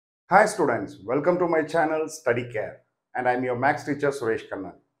Hi students, welcome to my channel Study Care and I am your maths teacher Suresh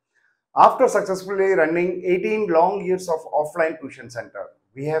Khanna. After successfully running 18 long years of offline tuition center,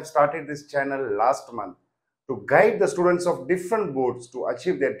 we have started this channel last month to guide the students of different boards to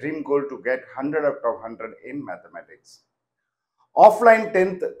achieve their dream goal to get 100 out of 100 in mathematics. Offline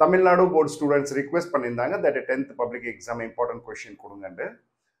 10th Tamil Nadu board students request panniranga that a 10th public exam important question kodunga.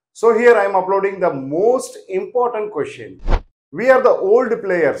 So here I am uploading the most important question. We are the old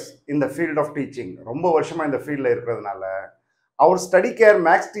players in the field of teaching. ரொம்ப வருஷமா இந்த ஃபீல்ட்ல இருக்கிறதுனால our study care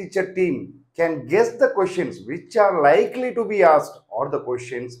maths teacher team can guess the questions which are likely to be asked or the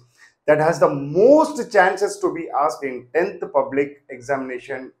questions that has the most chances to be asked in 10th public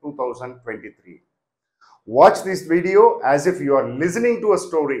examination 2023. Watch this video as if you are listening to a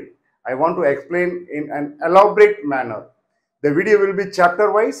story. I want to explain in an elaborate manner. The video will be chapter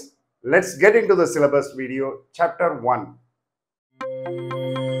wise. Let's get into the syllabus video. Chapter 1.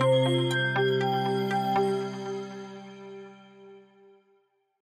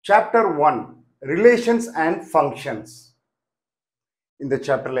 Chapter 1. Relations and Functions. இந்த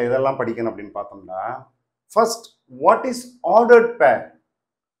சாப்டர்ல இதெல்லாம் படிக்கணும் அப்படின்னு பார்த்தோம்னா, first, what is ordered pair?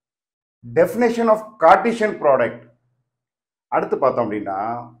 Definition of Cartesian product. அடுத்து பார்த்தோம் அப்படின்னா,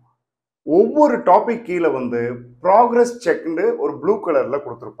 ஒவ்வொரு டாபிக் கீழே வந்து ப்ராக்ரஸ் செக்னு ஒரு ப்ளூ கலர்ல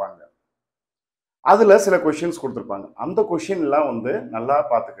கொடுத்துருப்பாங்க. அதுல சில கொஸ்டின்ஸ் கொடுத்துருப்பாங்க. அந்த கொஸ்டின்லாம் வந்து நல்லா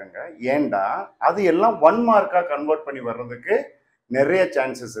பார்த்துக்கோங்க. ஏண்டா அது எல்லாம் 1 மார்க்கா கன்வெர்ட் பண்ணி வர்றதுக்கு நிறைய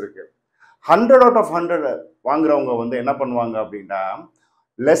சான்சஸ் இருக்கு. 100 அவுட் ஆஃப் 100 வாங்குறவங்க வந்து என்ன பண்ணுவாங்க அப்படின்னா,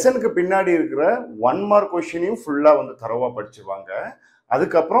 லெசனுக்கு பின்னாடி இருக்கிற 1 மார்க் கொஸ்டினையும் ஃபுல்லா வந்து தரவா படிச்சிருவாங்க.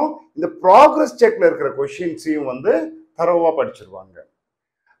 அதுக்கப்புறம் இந்த ப்ராக்ரஸ் செக்ல இருக்கிற கொஸ்டின்ஸையும் வந்து தரவா படிச்சிருவாங்க.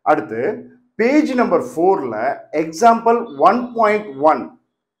 அடுத்து page number 4ல example 1.1,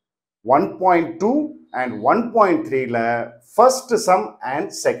 1.2 and 1.3ல first sum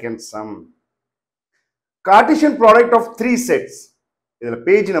and second sum. Cartesian product of 3 sets. இதுல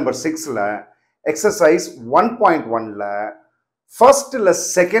பேஜ் நம்பர் 6ல எக்ஸசைஸ் 1.1ல ஃபர்ஸ்ட்ல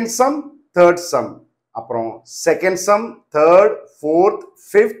செகண்ட் சம், தேர்ட் சம், அப்புறம் second sum, third, fourth,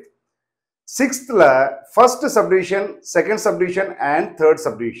 fifth, சிக்ஸ்த்ல first subdivision, second subdivision and third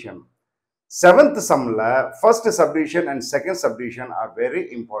subdivision. Seventh சம்ல first subdivision and second subdivision are very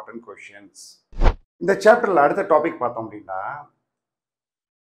important questions. இந்த சாப்டர்ல அடுத்த topic பார்த்தோம் அப்படின்னா,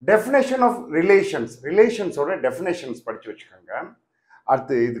 definition of relations. ரிலேஷன்ஸோட definitions படிச்சு வச்சுக்கோங்க.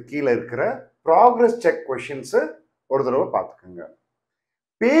 அடுத்து இது கீழே இருக்கிற ப்ராக்ரஸ் செக் கொஸ்டின்ஸ் ஒரு தடவை பார்த்துக்கோங்க.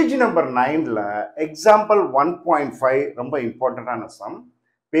 பேஜ் நம்பர் 9ல எக்ஸாம்பிள் 1.5 ரொம்ப இம்பார்ட்டண்டான some.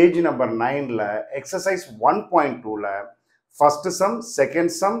 Page number 9ல exercise 1.2ல first sum,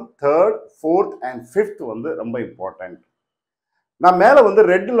 second sum, third, fourth and fifth வந்து ரொம்ப இம்பார்ட்டன்ட். நான் மேலே வந்து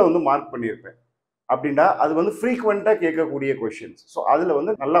ரெட்டில் வந்து மார்க் பண்ணியிருப்பேன். அப்படின்னா அது வந்து ஃப்ரீக்வெண்ட்டாக கேட்கக்கூடிய கொஸ்டின்ஸ். ஸோ அதில்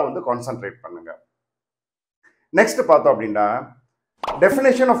வந்து நல்லா வந்து கான்சென்ட்ரேட் பண்ணுங்க. நெக்ஸ்ட் பார்த்தோம் அப்படின்னா,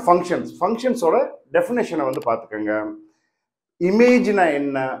 டெஃபினேஷன் ஆஃப் ஃபங்க்ஷன்ஸ். ஃபங்க்ஷன்ஸோட டெஃபினேஷனை வந்து பார்த்துக்கோங்க. இமேஜ்னா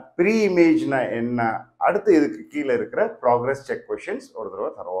என்ன, ப்ரீ இமேஜ்னா என்ன, அடுத்து இதுக்கு கீழே இருக்கிற ப்ராக்ரஸ் செக் கொஸ்டின்ஸ் ஒரு தடவை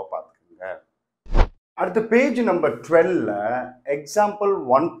தரவா பார்த்துக்கோங்க. அடுத்து பேஜ் நம்பர் 12ல எக்ஸாம்பிள்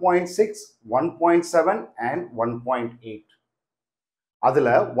 1.6, 1.7 அண்ட் 1.8. அதுல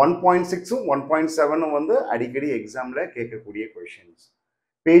 1.6ம் 1.7ம் வந்து அடிக்கடி எக்ஸாம்ல கேட்கக்கூடிய questions.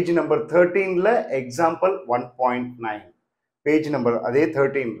 Page number 13ல example 1.9. Page number அதே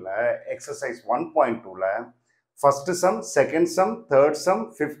 13ல exercise 1.2ல first sum, second sum, third sum,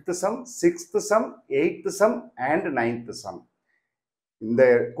 fifth some, sixth some, eighth some and ninth some. இந்த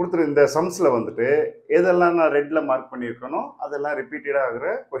கொடுத்துரு இந்த சம்ஸ்ல வந்துட்டு எதெல்லாம் நான் ரெட்ல மார்க் பண்ணியிருக்கணும் அதெல்லாம் ரிப்பீட்டடாக ஆகிற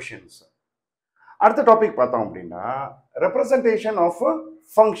கொஸ்டின்ஸ். அடுத்த டாபிக் பார்த்தோம் அப்படின்னா, ரெப்ரசன்டேஷன் ஆஃப்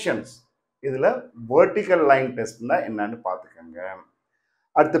ஃபங்க்ஷன்ஸ். இதுல வெர்டிக்கல் லைன் டெஸ்ட்னா என்னன்னு பார்த்துக்கோங்க.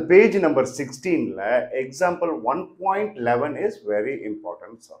 அடுத்த page number 16ல example 1.11 is very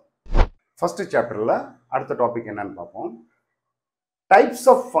important some. First சாப்டர்ல அடுத்த டாபிக் என்னன்னு பார்ப்போம். Types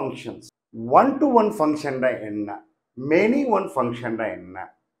of functions. 1-to-1 ஃபங்க்ஷன்டா என்ன, மெனி ஒன் ஃபங்க்ஷன்டா என்ன,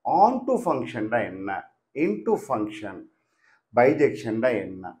 ஆன் டு ஃபங்க்ஷன்டா என்ன, இன்டு ஃபங்க்ஷன், பைஜெக்ஷன்டா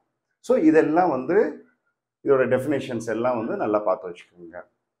என்ன. ஸோ இதெல்லாம் வந்து இதோட டெஃபினேஷன்ஸ் எல்லாம் வந்து நல்லா பார்த்து வச்சுக்கோங்க.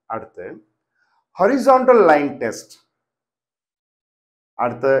 அடுத்து ஹாரிசான்டல் லைன் டெஸ்ட்.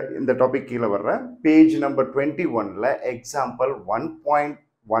 அடுத்த இந்த டாபிக் கீழே வர்ற பேஜ் நம்பர் 21ல எக்ஸாம்பிள்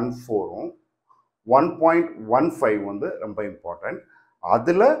 1.14ம் 1.15 வந்து ரொம்ப இம்பார்ட்டன்ட்.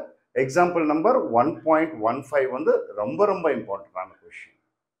 அதில் எக்ஸாம்பிள் நம்பர் 1.15 வந்து ரொம்ப ரொம்ப இம்பார்ட்டண்டான கொஸ்டின்.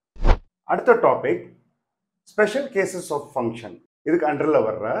 அடுத்த topic special cases of function. இதுக்கு அண்டரில்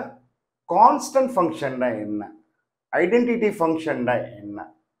வர்ற கான்ஸ்டன்ட் ஃபங்க்ஷன்னா என்ன, ஐடென்டிட்டி ஃபங்க்ஷன்னா என்ன,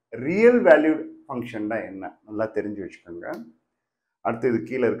 ரியல் வேல்யூட் ஃபங்க்ஷன்னா என்ன நல்லா தெரிஞ்சு வச்சுக்கோங்க. அடுத்து இது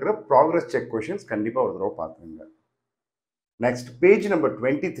கீழே இருக்கிற ப்ராக்ரஸ் செக் கொஷின்ஸ் கண்டிப்பாக ஒரு தடவை பார்த்துங்க. Next page number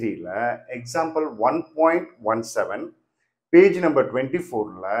 23ல example 1.17, page number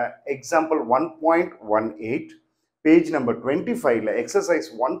 24ல example 1.18, page number 25ல exercise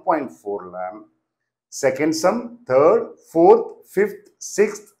 1.4ல second sum, third, fourth, fifth,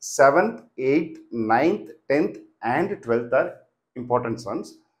 sixth, seventh, eighth, ninth, 10th and 12th are important sums.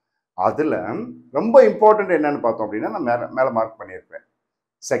 அதில் ரொம்ப இம்பார்ட்டன்ட் என்னன்னு பார்த்தோம் அப்படின்னா நான் மேலே மார்க் பண்ணியிருப்பேன்.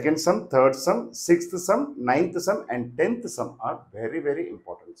 Second sum, third sum, sixth some, ninth some and 10th some are very very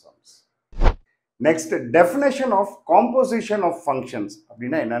important sums. Next definition of composition of functions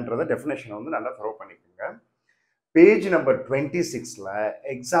அப்படின்னா என்னன்றதை டெஃபினேஷனை வந்து நல்லா த்ரோ பண்ணிக்கோங்க. Page number 26ல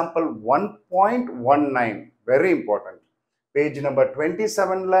example 1.19 very important. Page number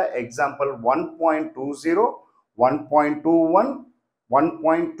 27ல example 1.20, 1.21,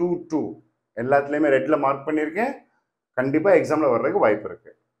 1.22 எல்லாத்துலேயுமே ரெட்ல mark பண்ணியிருக்கேன். கண்டிப்பாக எக்ஸாமில் வர்றதுக்கு வாய்ப்பு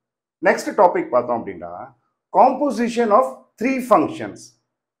இருக்கு. நெக்ஸ்ட் டாபிக் பார்த்தோம் அப்படின்னா composition of 3 functions.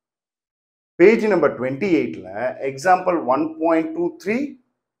 Page number 28ல example 1.23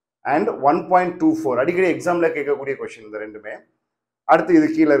 and 1.24 அடிக்கடி எக்ஸாமில் கேட்கக்கூடிய கொஸ்டின் இந்த ரெண்டுமே. அடுத்து இது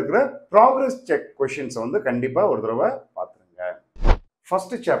கீழே இருக்கிற ப்ராக்ரஸ் செக் கொஸ்டின்ஸை வந்து கண்டிப்பாக ஒரு தடவை பார்த்துருங்க.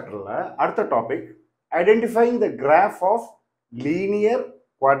 ஃபர்ஸ்ட் சாப்டரில் அடுத்த topic identifying the graph of linear,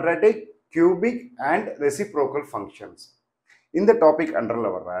 quadratic, cubic and reciprocal functions. இந்த டாபிக் அண்டரில்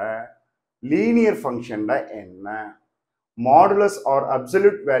வர்ற லீனியர் ஃபங்க்ஷன்னா என்ன, மாடுலஸ் ஆர்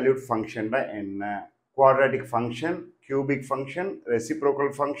அப்சல்யூட் வேல்யூட் ஃபங்க்ஷன்னா என்ன, quadratic function, cubic function,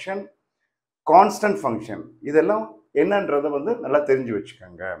 reciprocal function, constant function, இதெல்லாம் என்னன்றதை வந்து நல்லா தெரிஞ்சு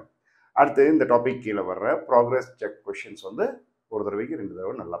வச்சுக்கோங்க. அடுத்து இந்த டாபிக் கீழே வர்ற ப்ராக்ரஸ் செக் கொஷின்ஸ் வந்து ஒரு தடவைக்கு 2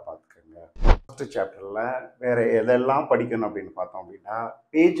 தடவை நல்லா பார்த்துக்கோங்க. ஃபர்ஸ்ட் சாப்டரில் வேற எதெல்லாம் படிக்கணும் அப்படின்னு பார்த்தோம் அப்படின்னா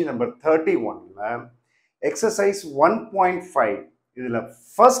பேஜ் நம்பர் 31ல எக்ஸசைஸ் 1.5 இதில்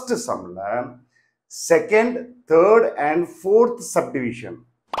ஃபர்ஸ்ட் சம்மில் second, third and fourth subdivision,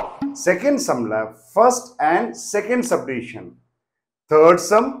 second சம்ல first and second subdivision, third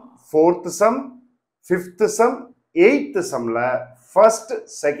sum, fourth some, fifth some, eighth சம்ல first,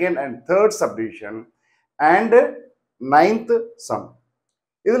 second and third subdivision and 9th some.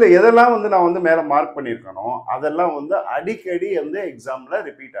 இதுல எதெல்லாம் வந்து நான் வந்து மேல மார்க் பண்ணியிருக்கனோ அதெல்லாம் வந்து அடிக்கடி வந்து எக்ஸாம்ல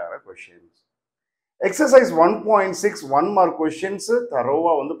ரிப்பீட் ஆகிற கொஸ்டின்ஸ். எக்ஸசைஸ் 1.6 1 மார்க் கொஸ்டின்ஸ்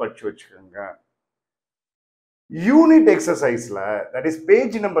தரோவா வந்து படிச்சு வச்சுக்கோங்க. Unit எக்ஸசைஸ்ல that is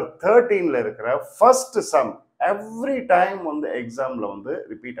page number 13ல இருக்கிற ஃபர்ஸ்ட் சம் எவ்ரி டைம் வந்து எக்ஸாம்ல வந்து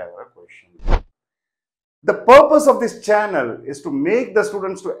ரிப்பீட் ஆகிற question. The purpose of this channel is to make the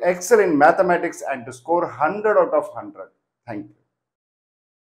students to excel in mathematics and to score 100 out of 100. Thank you.